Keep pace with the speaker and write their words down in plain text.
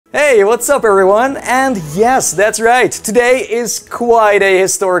Hey, what's up everyone? And yes, that's right, today is quite a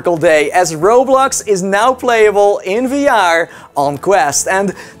historical day as Roblox is now playable in VR on Quest. And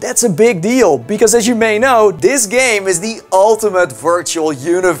that's a big deal because, as you may know, this game is the ultimate virtual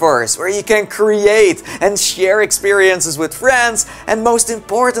universe where you can create and share experiences with friends and, most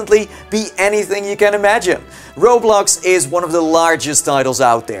importantly, be anything you can imagine. Roblox is one of the largest titles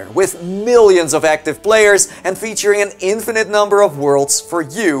out there, with millions of active players and featuring an infinite number of worlds for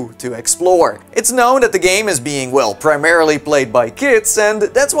you to explore. It's known that the game is being, well, primarily played by kids, and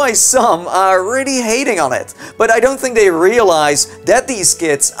that's why some are really hating on it. But I don't think they realize that these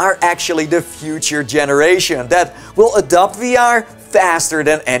kids are actually the future generation that will adopt VR faster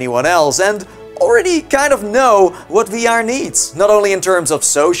than anyone else and already kind of know what VR needs, not only in terms of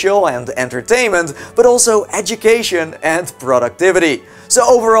social and entertainment, but also education and productivity. So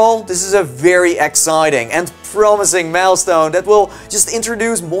overall, this is a very exciting and promising milestone that will just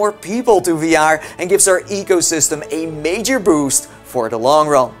introduce more people to VR and gives our ecosystem a major boost for the long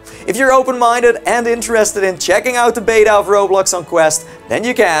run. If you're open-minded and interested in checking out the beta of Roblox on Quest, then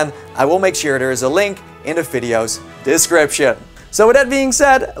you can. I will make sure there is a link in the video's description. So with that being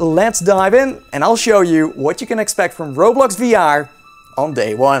said, let's dive in and I'll show you what you can expect from Roblox VR on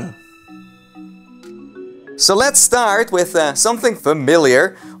day one. So let's start with something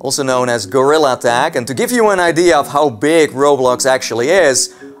familiar, also known as Gorilla Tag. And to give you an idea of how big Roblox actually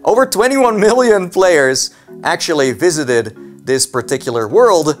is, over 21 million players actually visited this particular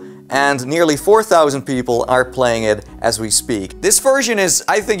world, and nearly 4,000 people are playing it as we speak. This version is,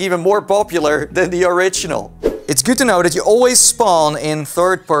 I think, even more popular than the original. It's good to know that you always spawn in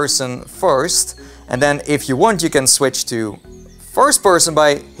third person first, and then if you want you can switch to first person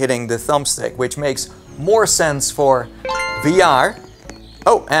by hitting the thumbstick, which makes more sense for VR.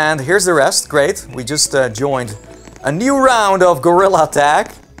 Oh, and here's the rest. Great, we just joined a new round of Gorilla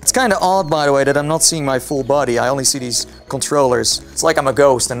Tag. It's kind of odd, by the way, that I'm not seeing my full body. I only see these controllers. It's like I'm a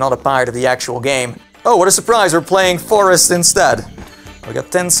ghost and not a part of the actual game. Oh, what a surprise, we're playing Forest instead. We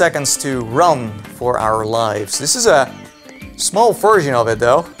got 10 seconds to run for our lives. This is a small version of it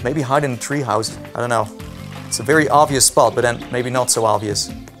though. Maybe hide in a treehouse. I don't know. It's a very obvious spot, but then maybe not so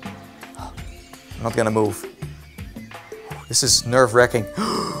obvious. I'm not gonna move. This is nerve-wracking.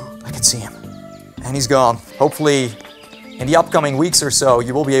 I can see him. And he's gone. Hopefully, in the upcoming weeks or so,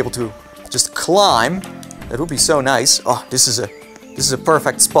 you will be able to just climb. That would be so nice. Oh, this is a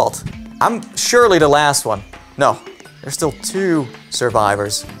perfect spot. I'm surely the last one. No, there's still 2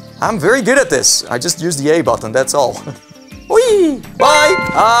 survivors. I'm very good at this. I just used the A button, that's all. Whee! Bye!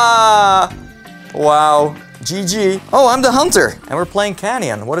 Ah! Wow. GG. Oh, I'm the hunter. And we're playing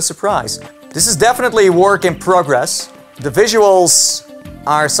Canyon. What a surprise. This is definitely a work in progress. The visuals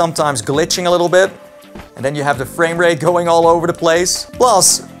are sometimes glitching a little bit. And then you have the frame rate going all over the place.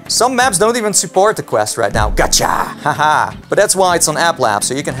 Plus, some maps don't even support the Quest right now. Gotcha! Haha! But that's why it's on App Lab,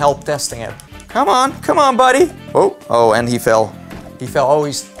 so you can help testing it. Come on, buddy! Oh, and he fell. He fell. Oh,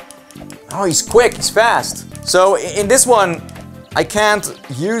 he's quick, he's fast. So in this one, I can't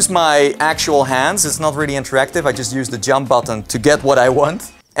use my actual hands. It's not really interactive. I just use the jump button to get what I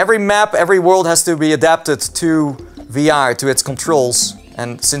want. Every map, every world has to be adapted to VR, to its controls.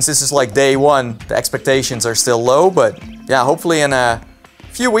 And since this is like day one, the expectations are still low, but yeah, hopefully in a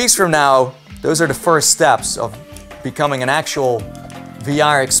few weeks from now, those are the first steps of becoming an actual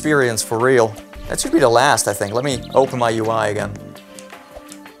VR experience for real. That should be the last, I think. Let me open my UI again.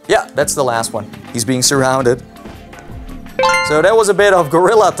 Yeah, that's the last one. He's being surrounded. So that was a bit of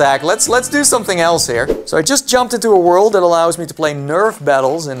Gorilla Tag. Let's do something else here. So I just jumped into a world that allows me to play Nerf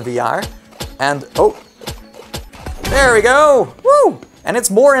battles in VR. And oh, there we go. Woo! And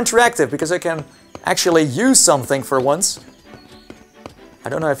it's more interactive because I can actually use something for once. I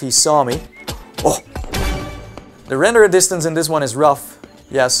don't know if he saw me. Oh! The render distance in this one is rough.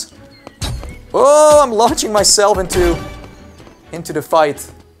 Yes. Oh, I'm launching myself into the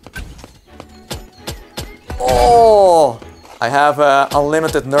fight. Oh! I have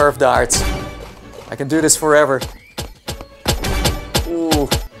unlimited Nerf darts. I can do this forever. Ooh.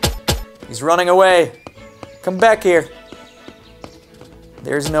 He's running away. Come back here.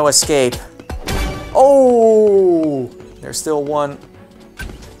 There's no escape. Oh! There's still one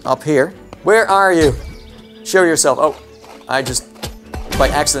up here. Where are you? Show yourself. Oh, I just by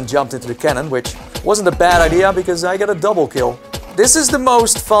accident jumped into the cannon, which wasn't a bad idea because I got a double kill. This is the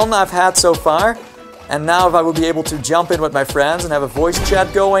most fun I've had so far. And now if I would be able to jump in with my friends and have a voice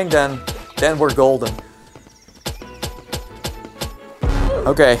chat going, then we're golden.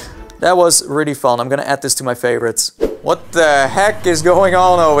 Okay, that was really fun. I'm gonna add this to my favorites. What the heck is going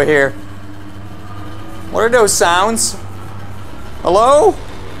on over here? What are those sounds? Hello?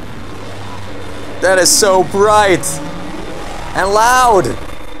 That is so bright. And loud.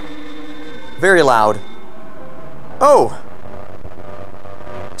 Very loud. Oh.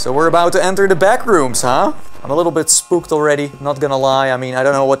 So we're about to enter the back rooms, huh? I'm a little bit spooked already, not gonna lie. I mean, I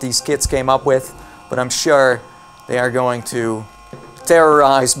don't know what these kids came up with, but I'm sure they are going to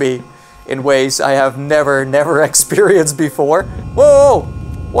terrorize me in ways I have never experienced before. Whoa!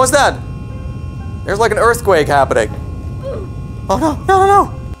 What's that? There's like an earthquake happening. Oh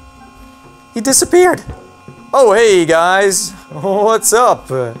no. He disappeared. Oh, hey guys. What's up?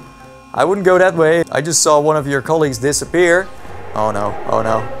 I wouldn't go that way. I just saw one of your colleagues disappear. Oh no.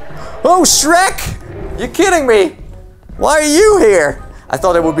 Oh, Shrek! You kidding me? Why are you here? I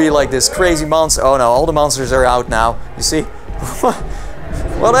thought it would be like this crazy monster. Oh no, all the monsters are out now. You see?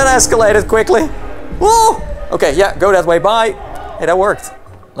 Well, that escalated quickly. Whoa! Okay, yeah, go that way. Bye. Hey, that worked.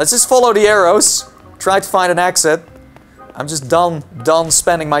 Let's just follow the arrows. Try to find an exit. I'm just done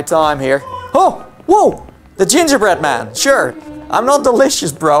spending my time here. Oh! Whoa! The gingerbread man. Sure. I'm not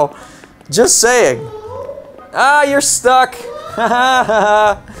delicious, bro. Just saying. Ah, you're stuck.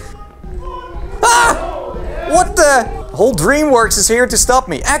 Ah! What the? Whole DreamWorks is here to stop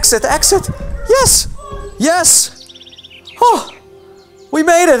me. Exit. Yes. Oh, we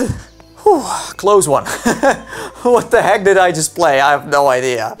made it. Whew, close one. What the heck did I just play? I have no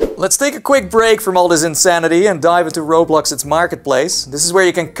idea. Let's take a quick break from all this insanity and dive into Roblox's marketplace. This is where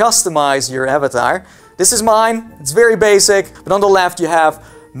you can customize your avatar. This is mine. It's very basic, but on the left you have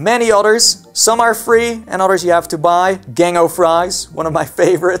many others. Some are free and others you have to buy. Gango fries, one of my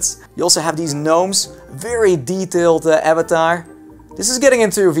favorites. You also have these gnomes, very detailed avatar. This is getting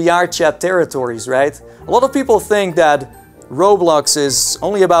into VR chat territories, right? A lot of people think that Roblox is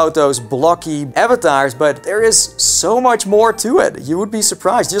only about those blocky avatars, but there is so much more to it. You would be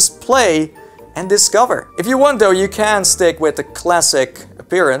surprised. Just play and discover. If you want though, you can stick with the classic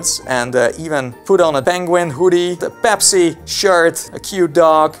appearance and even put on a penguin hoodie, a Pepsi shirt, a cute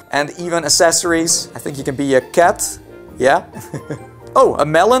dog, and even accessories. I think you can be a cat. Yeah. Oh, a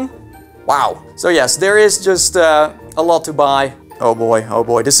melon. Wow. So yes, there is just a lot to buy. Oh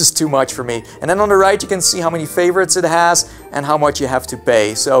boy, this is too much for me. And then on the right you can see how many favorites it has and how much you have to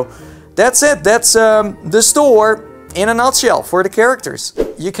pay. So that's it, that's the store in a nutshell for the characters.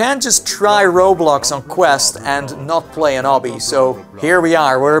 You can't just try Roblox on Quest and not play an obby. So here we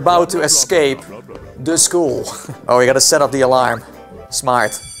are, we're about to escape the school. Oh, we gotta set up the alarm.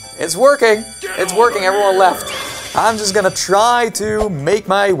 Smart. It's working, everyone left. I'm just gonna try to make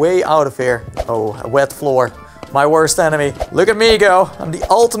my way out of here. Oh, a wet floor. My worst enemy. Look at me go. I'm the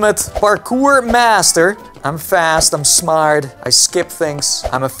ultimate parkour master. I'm fast, I'm smart, I skip things,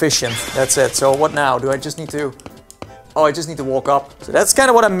 I'm efficient. That's it. So what now? Do I just need to... Oh, I just need to walk up. So that's kind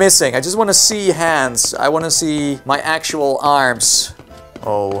of what I'm missing. I just want to see hands. I want to see my actual arms.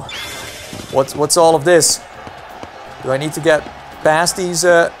 Oh. What's all of this? Do I need to get past these...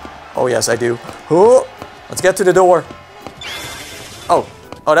 Oh, yes, I do. Oh, let's get to the door. Oh,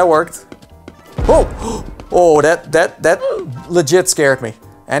 that worked. Oh! Oh, that legit scared me.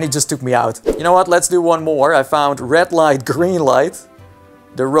 And he just took me out. You know what? Let's do one more. I found red light, green light.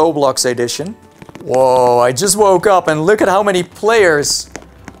 The Roblox edition. Whoa, I just woke up and look at how many players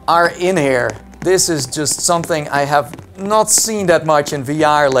are in here. This is just something I have not seen that much in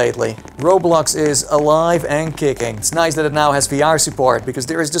VR lately. Roblox is alive and kicking. It's nice that it now has VR support because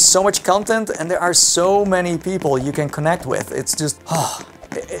there is just so much content and there are so many people you can connect with. It's just...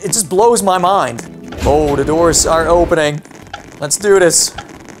 it just blows my mind. Oh, the doors are opening. Let's do this.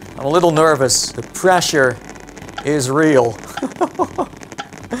 I'm a little nervous. The pressure is real.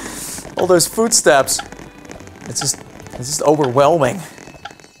 All those footsteps. It's just overwhelming.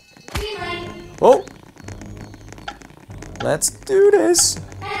 Oh. Let's do this.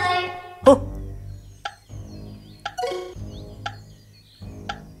 Oh.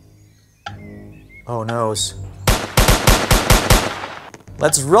 Oh noes.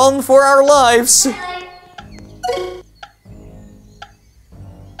 Let's run for our lives!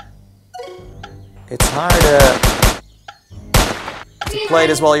 It's hard to play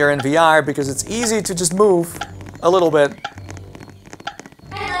this while you're in VR because it's easy to just move a little bit.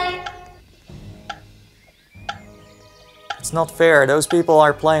 It's not fair, those people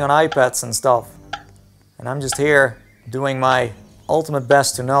are playing on iPads and stuff. And I'm just here doing my ultimate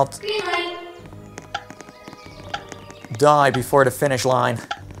best to not die before the finish line.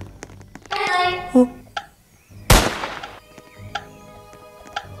 Oh.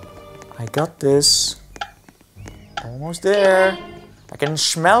 I got this. Almost there. I can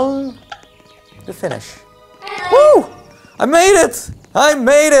smell the finish. Woo! I made it! I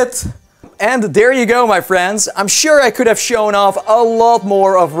made it! And there you go, my friends. I'm sure I could have shown off a lot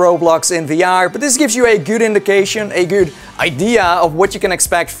more of Roblox in VR, but this gives you a good indication, a good idea of what you can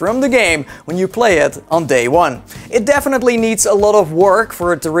expect from the game when you play it on day one. It definitely needs a lot of work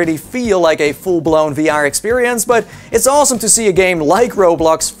for it to really feel like a full-blown VR experience, but it's awesome to see a game like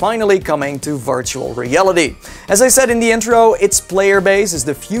Roblox finally coming to virtual reality. As I said in the intro, its player base is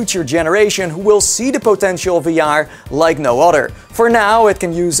the future generation who will see the potential of VR like no other. For now, it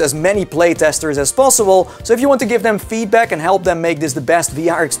can use as many playtesters as possible, so if you want to give them feedback and help them make this the best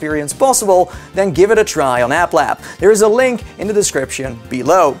VR experience possible, then give it a try on App Lab. There is a link in the description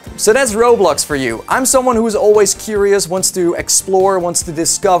below. So that's Roblox for you. I'm someone who is always curious, wants to explore, wants to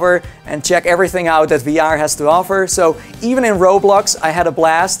discover and check everything out that VR has to offer. So even in Roblox, I had a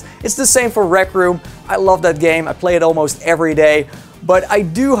blast. It's the same for Rec Room. I love that game. I play it almost every day. But I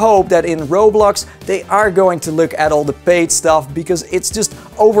do hope that in Roblox they are going to look at all the paid stuff, because it's just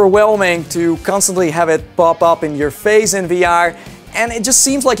overwhelming to constantly have it pop up in your face in VR. And it just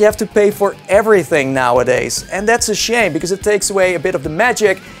seems like you have to pay for everything nowadays. And that's a shame, because it takes away a bit of the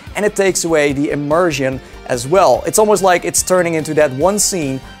magic and it takes away the immersion as well. It's almost like it's turning into that one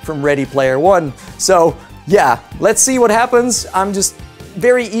scene from Ready Player One. So yeah, let's see what happens. I'm just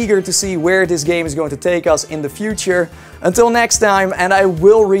very eager to see where this game is going to take us in the future. Until next time, and I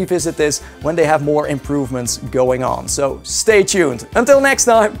will revisit this when they have more improvements going on. So stay tuned. Until next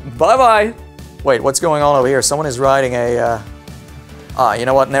time, bye bye. Wait, what's going on over here? Someone is riding a... you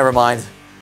know what? Never mind.